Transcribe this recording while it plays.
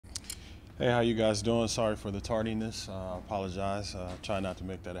Hey, how you guys doing? Sorry for the tardiness. I apologize. Try not to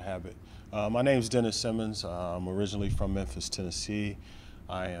make that a habit. My name's Dennis Simmons. I'm originally from Memphis, Tennessee.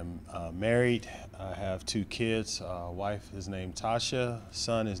 I am married. I have two kids. Wife is named Tasha,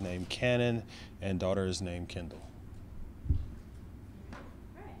 son is named Cannon, and daughter is named Kendall.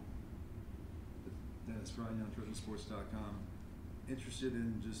 Dennis Ryan, TreasureSports.com. Interested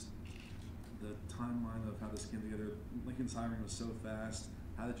in just the timeline of how this came together. Lincoln's hiring was so fast.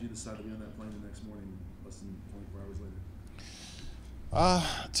 How did you decide to be on that plane the next morning, less than 24 hours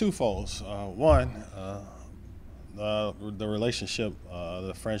later? Twofold. One, the relationship,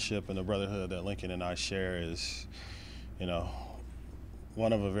 the friendship, and the brotherhood that Lincoln and I share is, you know,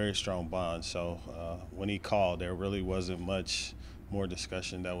 one of a very strong bond. So when he called, there really wasn't much more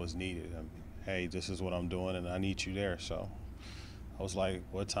discussion that was needed. I mean, hey, this is what I'm doing, and I need you there. So I was like,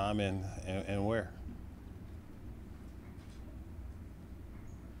 what time and where?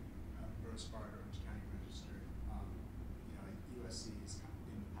 USC is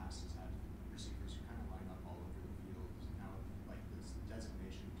in the past has had receivers who kind of line up all over the field. Now, like this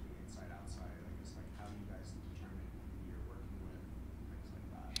designation between inside outside, I guess, like how do you guys determine who you're working with, things like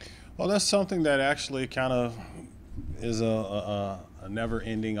that? Well, that's something that actually kind of is a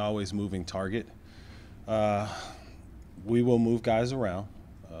never-ending, always moving target. We will move guys around,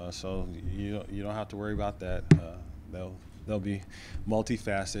 so you don't have to worry about that. They'll be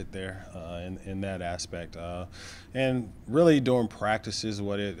multifaceted there in that aspect, and really during practices,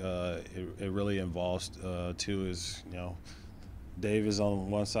 what it really involves too is Dave is on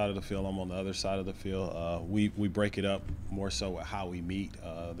one side of the field, I'm on the other side of the field. We break it up more so with how we meet.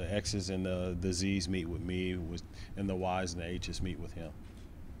 The X's and the Z's meet with me, and the Y's and the H's meet with him.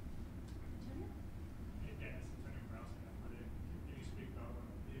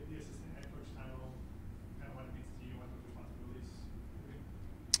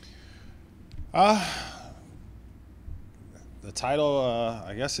 The title,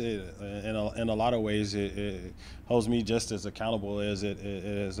 I guess, in a lot of ways, it holds me just as accountable as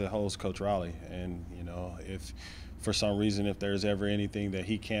it holds Coach Raleigh. And if for some reason, if there's ever anything that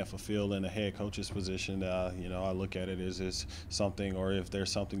he can't fulfill in a head coach's position, I look at it as something, or if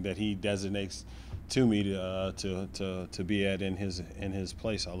there's something that he designates to me to be at in his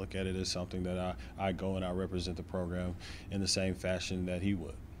place, I look at it as something that I go and I represent the program in the same fashion that he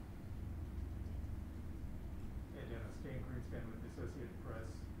would.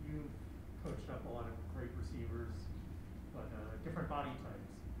 You've coached up a lot of great receivers, but different body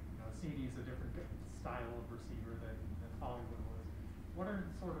types. CD is a different style of receiver than Hollywood was. What are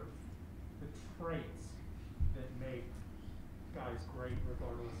sort of the traits that make guys great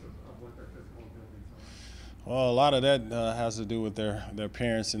regardless of what their physical abilities are? Well, a lot of that has to do with their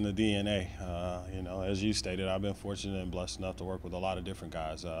parents and the DNA. As you stated, I've been fortunate and blessed enough to work with a lot of different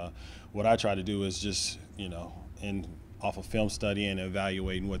guys. What I try to do is just, off of film study and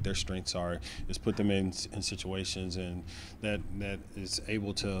evaluating what their strengths are, is put them in situations and that is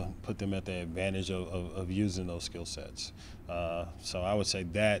able to put them at the advantage of using those skill sets. So I would say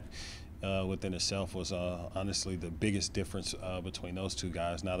that within itself was honestly the biggest difference between those two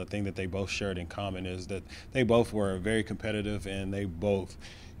guys. Now, the thing that they both shared in common is that they both were very competitive, and they both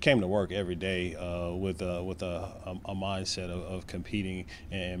came to work every day with a mindset of competing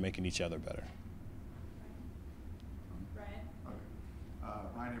and making each other better.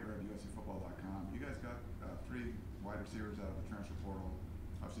 Ryan Avery of USCFootball.com. You guys got three wide receivers out of the transfer portal.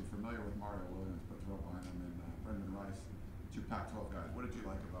 Obviously familiar with Mario Williams, but throw behind him, and Brendan Rice, two Pac-12 guys. What did you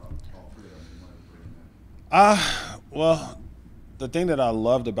like about all three of them and wanted to put in there? Well, the thing that I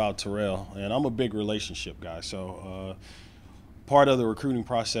loved about Terrell, and I'm a big relationship guy, so part of the recruiting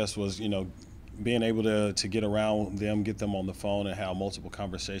process was, being able to get around them, get them on the phone, and have multiple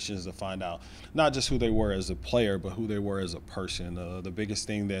conversations to find out not just who they were as a player, but who they were as a person. The biggest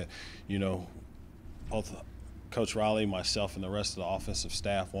thing that, both Coach Riley, myself, and the rest of the offensive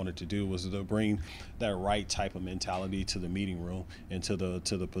staff wanted to do was to bring that right type of mentality to the meeting room and to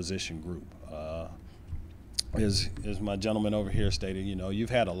the position group. As my gentleman over here stated, you've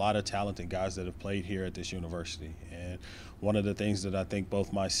had a lot of talented guys that have played here at this university. And one of the things that I think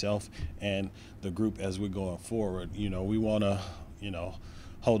both myself and the group as we're going forward, we want to,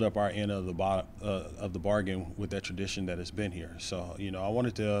 hold up our end of the bargain with that tradition that has been here. So, I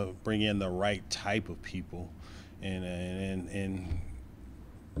wanted to bring in the right type of people and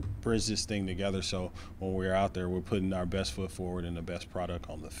bridge this thing together, so when we're out there, we're putting our best foot forward and the best product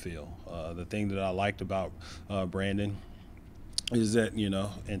on the field. The thing that I liked about Brandon is that,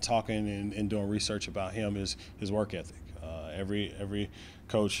 in talking and doing research about him, is his work ethic. Every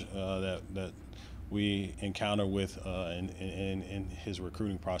coach that we encounter with in his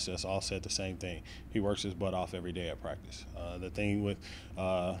recruiting process all said the same thing. He works his butt off every day at practice. The thing with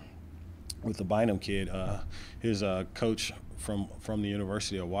the Bynum kid, his coach from the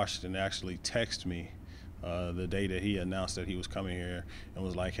University of Washington actually texted me the day that he announced that he was coming here and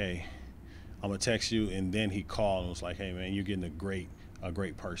was like, "Hey, I'm gonna text you," and then he called and was like, "Hey man, you're getting a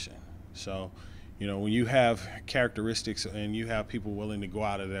great person." So, you know, when you have characteristics and you have people willing to go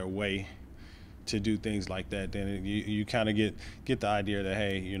out of their way to do things like that, then you kind of get the idea that,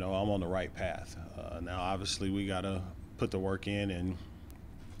 hey, you know, I'm on the right path. Now, obviously, we gotta put the work in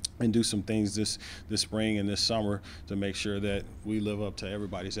and do some things this spring and this summer to make sure that we live up to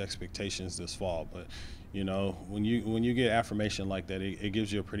everybody's expectations this fall. But you know, when you get affirmation like that, it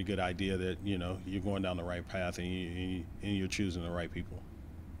gives you a pretty good idea that, you know, you're going down the right path and you're choosing the right people.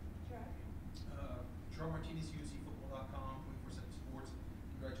 Charles Martinez, USCFootball.com, 24/7 Sports.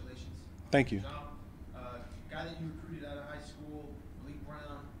 Congratulations. Thank you. Good job. Guy that you recruited out of high school, Malik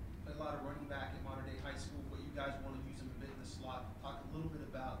Brown, played a lot of running back in modern day high school, but you guys want to use him a bit in the slot. Talk a little bit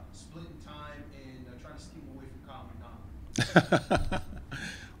about splitting time and trying to steal him away from Kyle McDonald.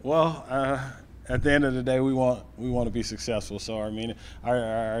 Well, at the end of the day, we want to be successful. So I mean,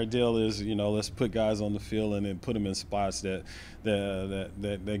 our deal is, you know, let's put guys on the field and then put them in spots that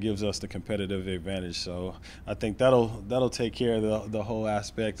gives us the competitive advantage. So I think that'll take care of the whole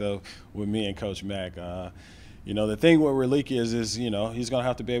aspect of with me and Coach Mack. You know, the thing with Ralik is you know, he's gonna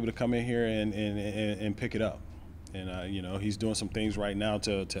have to be able to come in here and pick it up. And you know, he's doing some things right now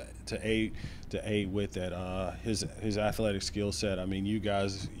to aid with that. His athletic skill set. I mean, you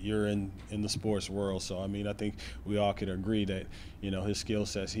guys, you're in the sports world, so I mean, I think we all could agree that, you know, his skill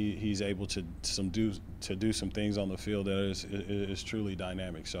sets, he's able to do some things on the field that is truly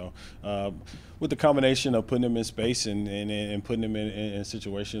dynamic. So with the combination of putting him in space and putting him in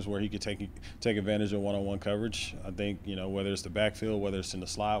situations where he could take advantage of one-on-one coverage, I think, you know, whether it's the backfield, whether it's in the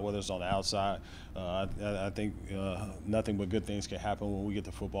slot, whether it's on the outside, I think nothing but good things can happen when we get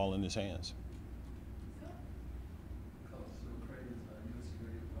the football in his hands.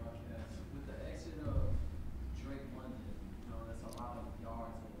 With the exit of Drake London, you know, that's a lot of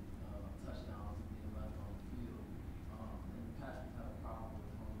yards and touchdowns being left on the field. In the past, we've had a problem with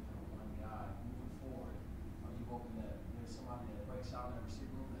only one guy. Moving forward, are you hoping that there's somebody that breaks out in the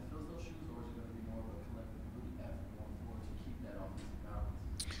receiver room that fills those shoes, or is it going to be more of a collective group effort going forward to keep that offensive balance?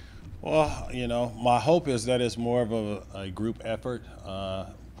 Well, you know, my hope is that it's more of a group effort.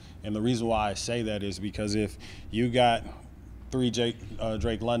 And the reason why I say that is because if you got three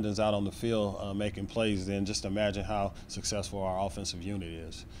Drake Londons out on the field making plays, then just imagine how successful our offensive unit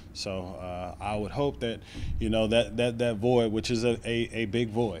is. So I would hope that, you know, that void, which is a big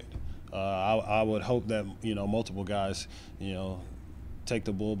void, I would hope that, you know, multiple guys, you know, take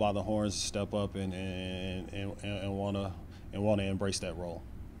the bull by the horns, step up and want to embrace that role.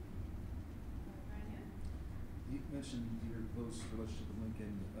 You mentioned your close relationship with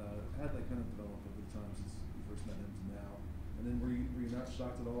Lincoln. How did that kind of develop over the time since you first met him to now? And then were you not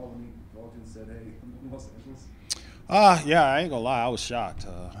shocked at all when he called you and said, "Hey, I'm in Los Angeles"? Yeah, I ain't gonna lie, I was shocked.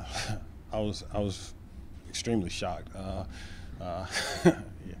 I was extremely shocked. Yeah.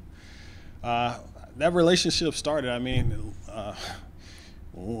 That relationship started. I mean,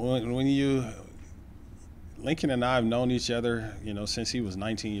 when Lincoln and I have known each other, you know, since he was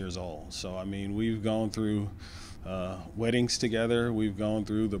 19 years old. So I mean, we've gone through weddings together. We've gone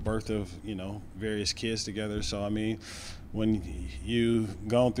through the birth of, you know, various kids together. So I mean, when you've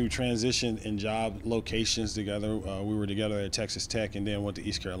gone through transition and job locations together, we were together at Texas Tech and then went to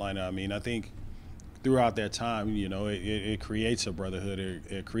East Carolina. I mean, I think throughout that time, you know, it creates a brotherhood.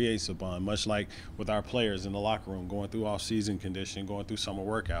 It creates a bond, much like with our players in the locker room, going through off-season conditioning, going through summer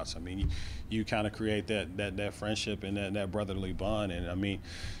workouts. I mean, you kind of create that friendship and that brotherly bond. And I mean,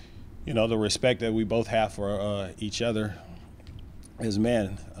 you know, the respect that we both have for each other as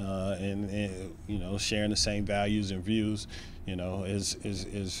men, and you know, sharing the same values and views, you know,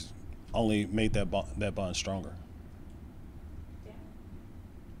 is only made that bond stronger.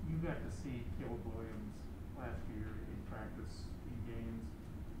 You got to see Caleb Williams last year in practice, in games.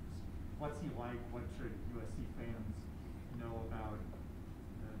 What's he like? What should USC fans know about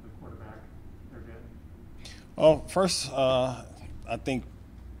the quarterback they're getting? Well, first, I think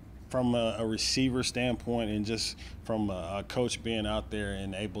from a receiver standpoint and just from a coach being out there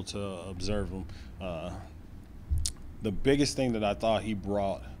and able to observe him, the biggest thing that I thought he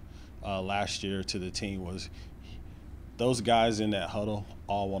brought last year to the team was those guys in that huddle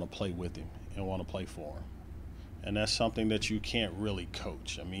all want to play with him and want to play for him. And that's something that you can't really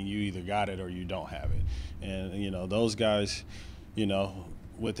coach. I mean, you either got it or you don't have it. And, you know, those guys, you know,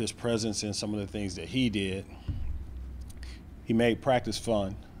 with his presence and some of the things that he did, he made practice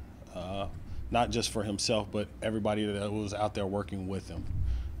fun, not just for himself, but everybody that was out there working with him.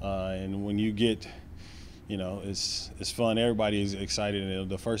 And when you get, it's fun. Everybody is excited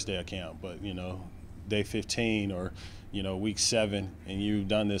the first day of camp, but day 15 or week 7, and you've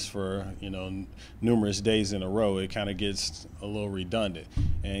done this for numerous days in a row, it kind of gets a little redundant.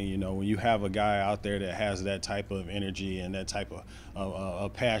 And when you have a guy out there that has that type of energy and that type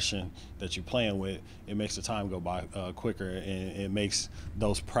of passion that you're playing with, it makes the time go by quicker, and it makes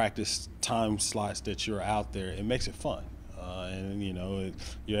those practice time slots that you're out there, it makes it fun. And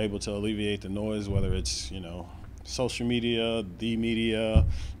you're able to alleviate the noise, whether it's social media, the media,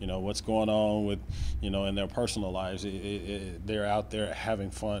 what's going on with, in their personal lives. They're out there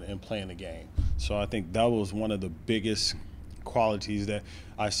having fun and playing the game. So I think that was one of the biggest qualities that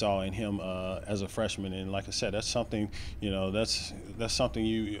I saw in him as a freshman. And like I said, that's something, that's something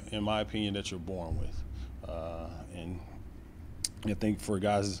you, in my opinion, that you're born with. And I think for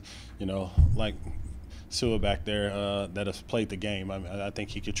guys, like Sua back there that has played the game, I think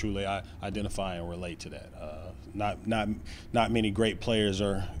he could truly identify and relate to that. Not many great players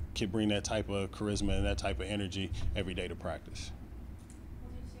can bring that type of charisma and that type of energy every day to practice.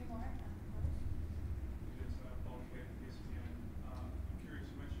 We'll do 2 more. Paul McKay at ESPN. I'm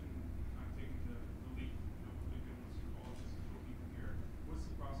curious, you mentioned taking the leap, really doing this for all just a little people here. What's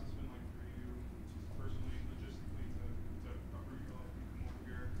the process been like for you personally, logistically, to uproot your life and come over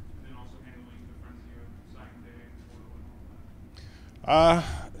here, and then also handling the frenzy of signing day and portal and all that?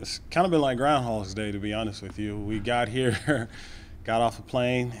 It's kind of been like Groundhog's Day, to be honest with you. We got here, got off a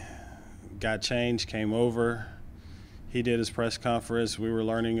plane, got changed, came over. He did his press conference. We were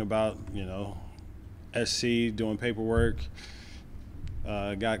learning about, SC, doing paperwork.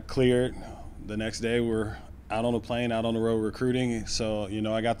 Got cleared. The next day, we're out on the plane, out on the road recruiting. So,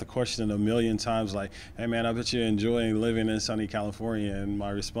 I got the question a million times like, hey, man, I bet you're enjoying living in sunny California. And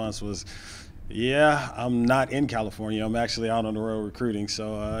my response was, yeah, I'm not in California. I'm actually out on the road recruiting.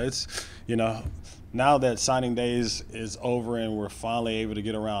 So it's, now that signing day is over and we're finally able to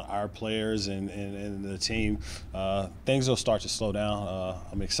get around our players and the team, things will start to slow down.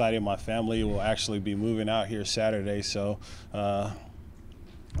 I'm excited. My family will actually be moving out here Saturday. So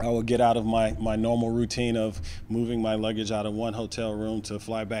I will get out of my normal routine of moving my luggage out of one hotel room to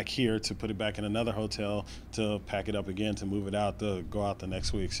fly back here to put it back in another hotel to pack it up again to move it out to go out the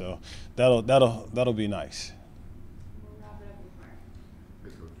next week. So that'll be nice. We'll wrap it up with Mark.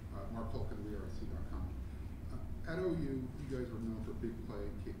 Hey, Coach. Mark Polk at USC.com. At OU, you guys were known for big play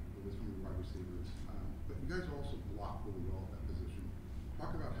capabilities from your wide receivers, but you guys also block really well at that position.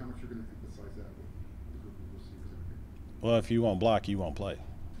 Talk about how much you're going to emphasize that with the group of receivers out here. Well, if you won't block, you won't play.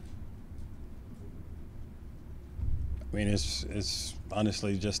 I mean, it's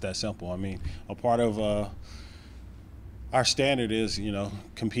honestly just that simple. I mean, a part of our standard is,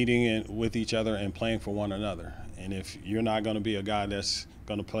 competing with each other and playing for one another. And if you're not going to be a guy that's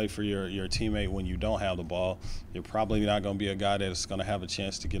going to play for your teammate when you don't have the ball, you're probably not going to be a guy that's going to have a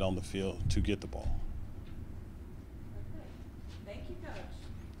chance to get on the field to get the ball. Okay. Thank you, Coach.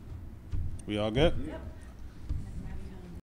 We all good? Yep.